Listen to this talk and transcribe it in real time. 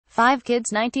Five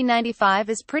Kids 1995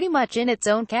 is pretty much in its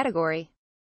own category.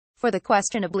 For the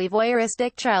questionably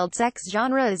voyeuristic child sex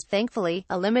genre is, thankfully,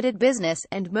 a limited business,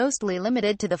 and mostly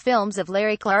limited to the films of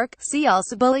Larry Clark, see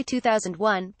also Bully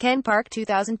 2001, Ken Park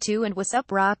 2002 and What's Up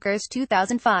Rockers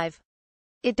 2005.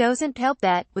 It doesn't help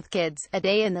that, with Kids, a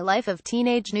day in the life of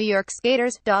teenage New York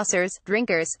skaters, dossers,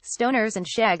 drinkers, stoners and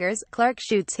shaggers, Clark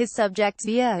shoots his subjects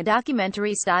via a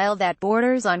documentary style that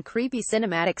borders on creepy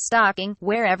cinematic stalking,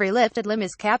 where every lifted limb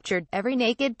is captured, every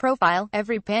naked profile,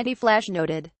 every panty flash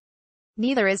noted.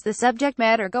 Neither is the subject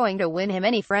matter going to win him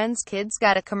any friends. Kids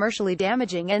got a commercially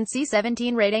damaging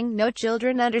NC-17 rating, no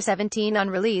children under 17 on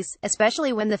release,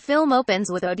 especially when the film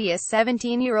opens with odious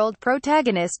 17-year-old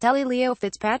protagonist Telly Leo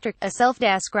Fitzpatrick, a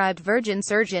self-described virgin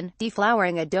surgeon,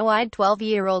 deflowering a doe-eyed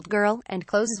 12-year-old girl, and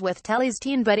closes with Telly's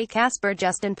teen buddy Casper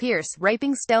Justin Pierce,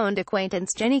 raping stoned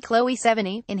acquaintance Jenny Chloe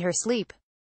 70, in her sleep.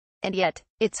 And yet,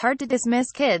 it's hard to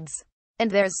dismiss Kids. And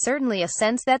there's certainly a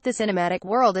sense that the cinematic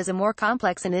world is a more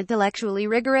complex and intellectually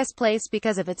rigorous place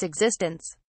because of its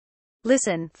existence.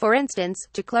 Listen, for instance,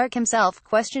 to Clark himself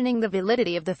questioning the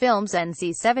validity of the film's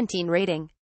NC-17 rating.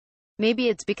 Maybe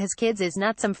it's because Kids is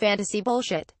not some fantasy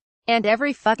bullshit. And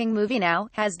every fucking movie now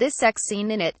has this sex scene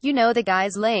in it. You know, the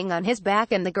guy's laying on his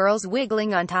back and the girl's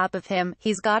wiggling on top of him,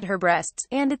 he's got her breasts,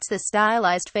 and it's the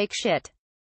stylized fake shit.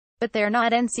 But they're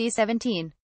not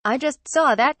NC-17. I just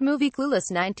saw that movie Clueless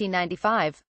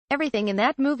 1995. Everything in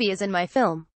that movie is in my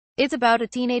film. It's about a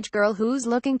teenage girl who's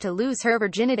looking to lose her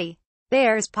virginity.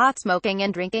 There's pot smoking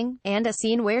and drinking, and a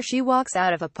scene where she walks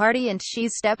out of a party and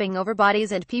she's stepping over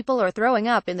bodies and people are throwing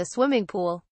up in the swimming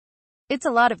pool. It's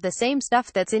a lot of the same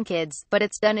stuff that's in Kids, but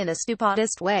it's done in a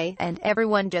stupidest way, and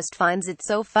everyone just finds it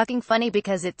so fucking funny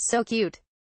because it's so cute.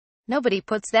 Nobody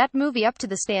puts that movie up to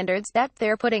the standards that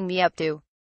they're putting me up to.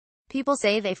 People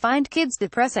say they find Kids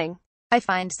depressing. I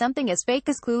find something as fake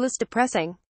as Clueless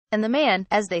depressing. And the man,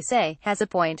 as they say, has a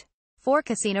point. For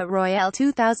Casino Royale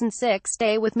 2006,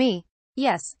 stay with me.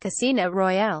 Yes, Casino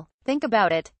Royale. Think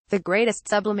about it. The greatest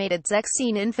sublimated sex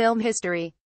scene in film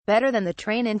history. Better than the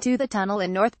train into the tunnel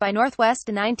in North by Northwest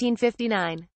in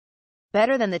 1959.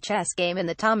 Better than the chess game in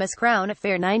the Thomas Crown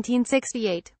Affair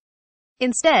 1968.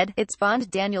 Instead, it's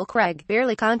Bond Daniel Craig,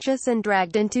 barely conscious and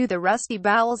dragged into the rusty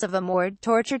bowels of a moored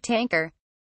torture tanker.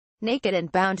 Naked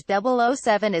and bound,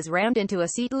 007 is rammed into a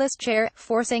seatless chair,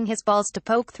 forcing his balls to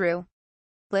poke through.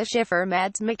 Le Chiffre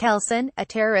Mads Mikkelsen, a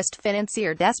terrorist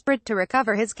financier desperate to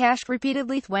recover his cash,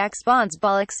 repeatedly thwacks Bond's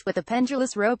bollocks with a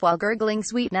pendulous rope while gurgling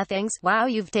sweet nothings. Wow,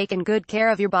 you've taken good care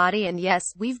of your body, and yes,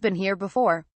 we've been here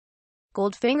before.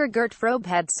 Goldfinger Gert Frobe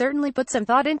had certainly put some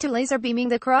thought into laser beaming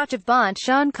the crotch of Bond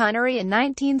Sean Connery in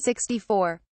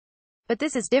 1964. But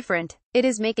this is different. It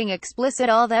is making explicit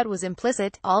all that was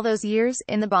implicit, all those years,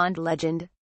 in the Bond legend.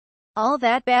 All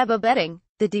that baba betting,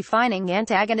 the defining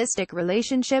antagonistic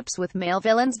relationships with male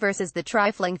villains versus the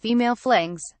trifling female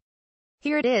flings.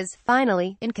 Here it is,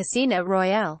 finally, in Casino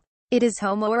Royale. It is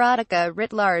homoerotica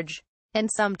writ large.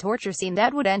 And some torture scene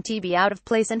that would be out of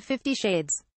place in 50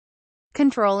 Shades.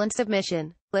 Control and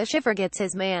submission. Le Chiffre gets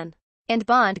his man. And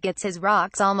Bond gets his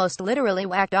rocks almost literally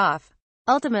whacked off.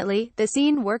 Ultimately, the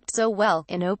scene worked so well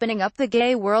in opening up the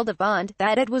gay world of Bond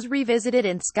that it was revisited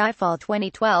in Skyfall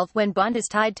 2012 when Bond is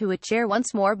tied to a chair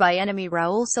once more by enemy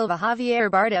Raul Silva Javier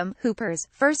Bardem, Hooper's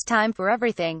first time for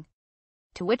everything.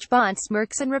 To which Bond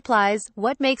smirks and replies,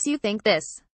 "What makes you think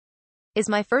this is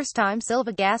my first time?"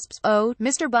 Silva gasps, "Oh,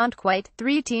 Mr. Bond, quite.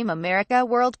 3 Team America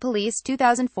World Police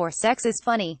 2004 sex is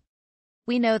funny.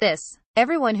 We know this.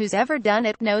 Everyone who's ever done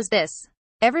it knows this.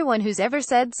 Everyone who's ever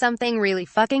said something really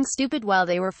fucking stupid while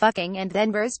they were fucking and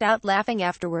then burst out laughing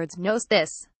afterwards knows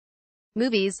this.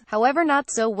 Movies, however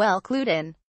not so well clued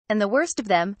in, and the worst of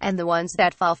them, and the ones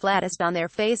that fall flattest on their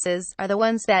faces, are the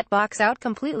ones that box out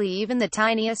completely even the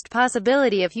tiniest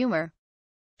possibility of humor.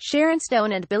 Sharon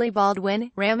Stone and Billy Baldwin,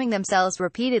 ramming themselves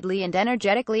repeatedly and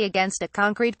energetically against a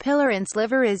concrete pillar in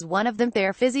Sliver, is one of them.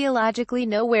 They're physiologically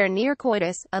nowhere near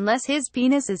coitus, unless his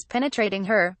penis is penetrating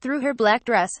her, through her black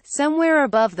dress, somewhere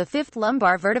above the 5th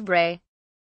lumbar vertebrae.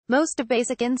 Most of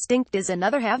Basic Instinct is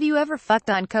another have you ever fucked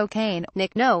on cocaine,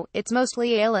 Nick? No, it's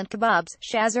mostly ale and kebabs,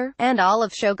 Shazzer, and all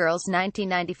of Showgirls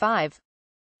 1995.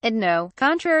 And no,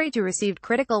 contrary to received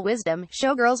critical wisdom,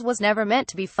 Showgirls was never meant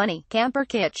to be funny, camp or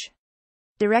kitsch.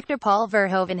 Director Paul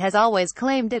Verhoeven has always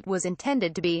claimed it was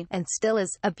intended to be, and still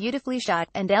is, a beautifully shot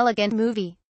and elegant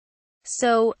movie.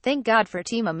 So, thank God for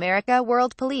Team America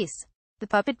World Police. The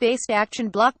puppet-based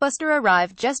action blockbuster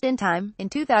arrived just in time, in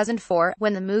 2004,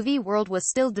 when the movie world was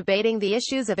still debating the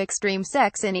issues of extreme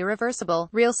sex in Irreversible,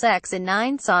 real sex in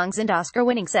 9 Songs and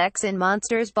Oscar-winning Sex in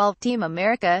Monsters Ball. Team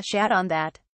America shat on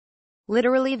that.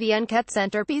 Literally, the uncut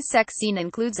centerpiece sex scene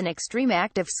includes an extreme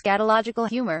act of scatological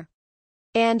humor.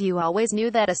 And you always knew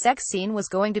that a sex scene was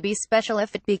going to be special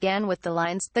if it began with the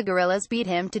lines, "The gorillas beat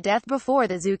him to death before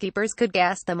the zookeepers could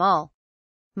gas them all.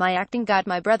 My acting got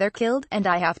my brother killed, and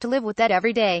I have to live with that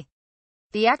every day."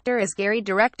 The actor is Gary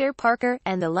Director Parker,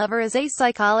 and the lover is a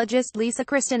psychologist, Lisa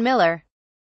Kristen Miller.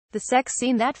 The sex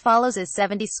scene that follows is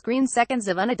 70 screen seconds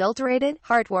of unadulterated,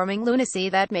 heartwarming lunacy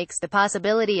that makes the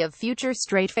possibility of future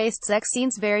straight-faced sex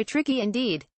scenes very tricky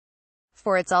indeed.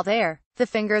 For it's all there. The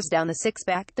fingers down the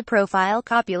six-pack, the profile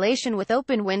copulation with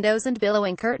open windows and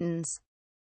billowing curtains,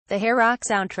 the hair rock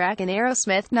soundtrack and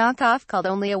Aerosmith knockoff called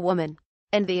Only a Woman,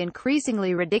 and the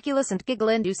increasingly ridiculous and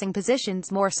giggle-inducing positions,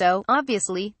 more so,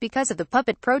 obviously, because of the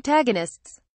puppet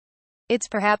protagonists. It's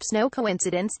perhaps no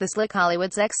coincidence the slick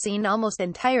Hollywood sex scene almost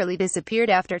entirely disappeared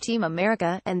after Team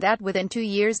America, and that within 2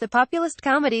 years the populist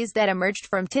comedies that emerged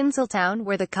from Tinseltown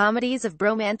were the comedies of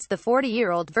bromance, The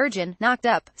 40-Year-Old Virgin, Knocked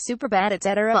Up, Superbad,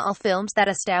 etc., all films that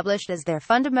established as their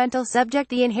fundamental subject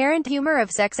the inherent humor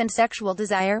of sex and sexual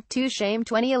desire. 2. Shame.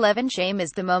 2011. Shame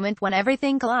is the moment when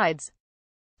everything collides.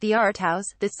 The art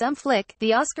house, the some flick,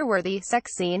 the Oscar-worthy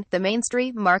sex scene, the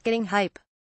mainstream marketing hype.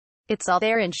 It's all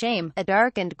there in Shame, a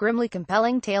dark and grimly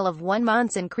compelling tale of one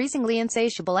man's increasingly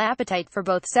insatiable appetite for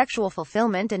both sexual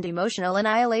fulfillment and emotional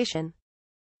annihilation.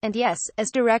 And yes,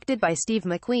 as directed by Steve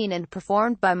McQueen and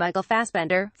performed by Michael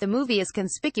Fassbender, the movie is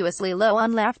conspicuously low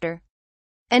on laughter.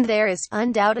 And there is,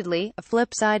 undoubtedly, a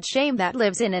flip side, Shame, that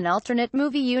lives in an alternate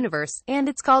movie universe, and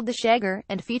it's called The Shagger,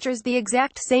 and features the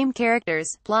exact same characters,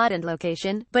 plot and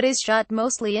location, but is shot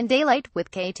mostly in daylight,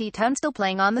 with KT Tunstall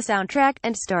playing on the soundtrack,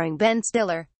 and starring Ben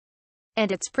Stiller. And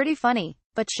it's pretty funny.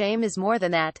 But Shame is more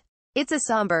than that. It's a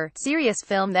somber, serious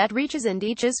film that reaches and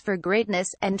reaches for greatness,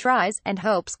 and tries, and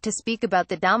hopes, to speak about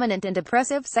the dominant and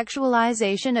oppressive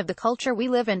sexualization of the culture we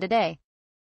live in today.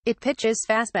 It pitches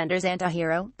Fassbender's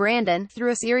antihero, Brandon,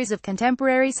 through a series of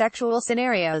contemporary sexual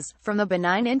scenarios, from the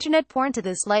benign internet porn to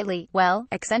the slightly, well,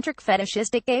 eccentric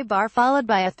fetishistic gay bar, followed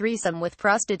by a threesome with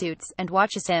prostitutes, and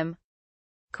watches him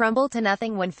crumble to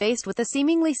nothing when faced with the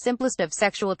seemingly simplest of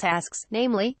sexual tasks,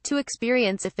 namely, to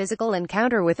experience a physical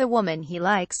encounter with a woman he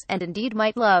likes, and indeed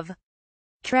might love.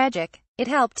 Tragic. It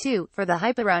helped, too, for the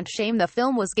hype around Shame the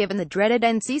film was given the dreaded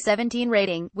NC-17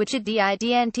 rating, which it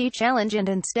didn't challenge and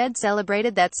instead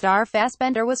celebrated that star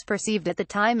Fassbender was perceived at the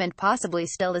time and possibly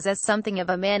still is as something of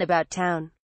a man about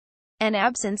town. An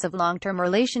absence of long-term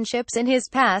relationships in his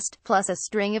past, plus a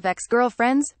string of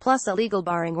ex-girlfriends, plus a legal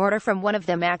barring order from one of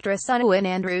them, actress Unwin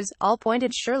Andrews, all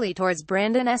pointed surely towards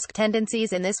Brandon-esque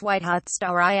tendencies in this white-hot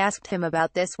star. I asked him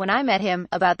about this when I met him,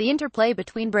 about the interplay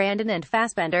between Brandon and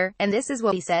Fassbender, and this is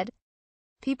what he said.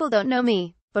 "People don't know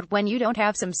me, but when you don't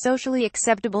have some socially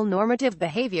acceptable normative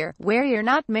behavior, where you're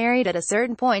not married at a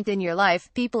certain point in your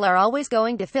life, people are always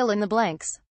going to fill in the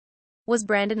blanks." Was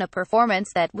Brandon a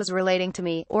performance that was relating to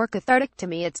me, or cathartic to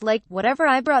me? It's like, whatever,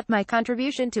 I brought my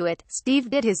contribution to it.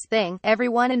 Steve did his thing,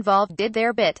 everyone involved did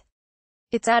their bit.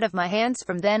 It's out of my hands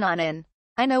from then on in.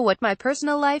 I know what my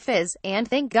personal life is, and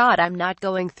thank God I'm not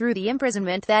going through the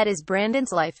imprisonment that is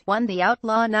Brandon's life. 1. The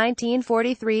Outlaw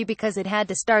 1943, because it had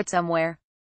to start somewhere.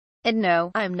 And no,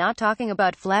 I'm not talking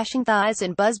about flashing thighs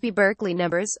and Busby Berkeley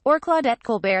numbers, or Claudette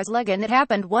Colbert's leg and It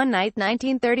Happened One Night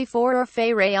 1934, or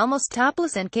Fay Wray almost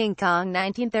topless in King Kong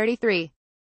 1933.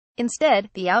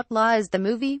 Instead, The Outlaw is the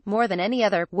movie, more than any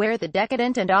other, where the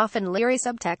decadent and often leery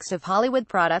subtext of Hollywood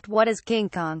product "What is King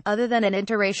Kong?" other than an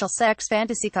interracial sex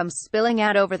fantasy comes spilling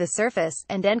out over the surface,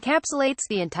 and encapsulates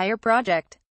the entire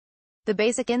project. The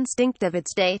basic instinct of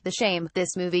its day, the Shame,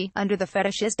 this movie, under the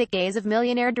fetishistic gaze of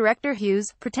millionaire director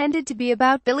Hughes, pretended to be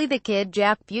about Billy the Kid,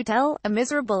 Jack Butel, a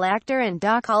miserable actor, and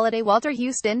Doc Holliday, Walter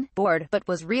Houston, bored, but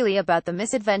was really about the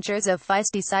misadventures of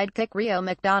feisty sidekick Rio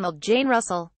McDonald, Jane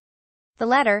Russell. The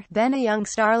latter, then a young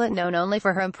starlet known only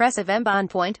for her impressive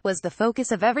embonpoint, was the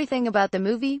focus of everything about the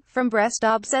movie, from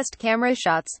breast-obsessed camera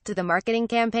shots, to the marketing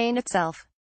campaign itself.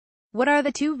 What are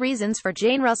the 2 reasons for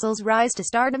Jane Russell's rise to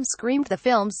stardom? Screamed the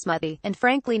film's smutty, and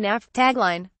frankly naff,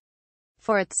 tagline.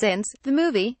 For its sins, the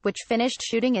movie, which finished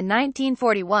shooting in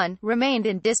 1941, remained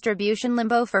in distribution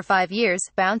limbo for 5 years,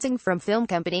 bouncing from film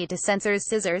company to censor's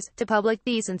scissors, to public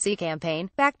decency campaign,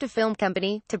 back to film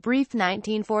company, to brief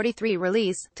 1943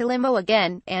 release, to limbo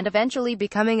again, and eventually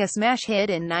becoming a smash hit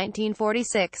in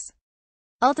 1946.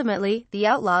 Ultimately, the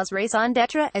outlaws race on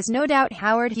Detra, as no doubt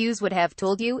Howard Hughes would have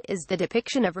told you, is the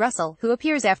depiction of Russell, who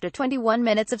appears after 21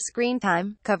 minutes of screen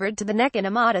time, covered to the neck in a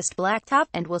modest black top,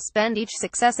 and will spend each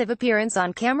successive appearance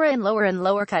on camera in lower and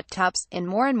lower cut tops, in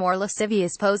more and more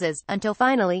lascivious poses, until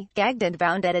finally, gagged and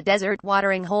bound at a desert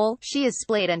watering hole, she is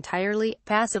splayed entirely,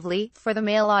 passively, for the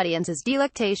male audience's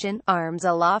delectation, arms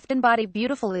aloft and body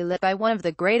beautifully lit by one of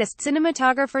the greatest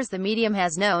cinematographers the medium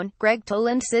has known, Greg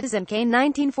Toland. Citizen Kane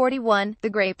 1941,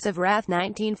 The Grapes of Wrath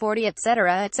 1940,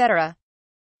 etc., etc.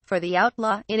 For The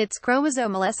Outlaw, in its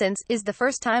chromosomal essence, is the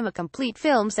first time a complete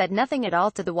film said nothing at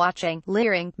all to the watching,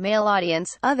 leering, male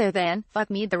audience, other than, "Fuck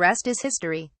me, the rest is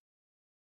history."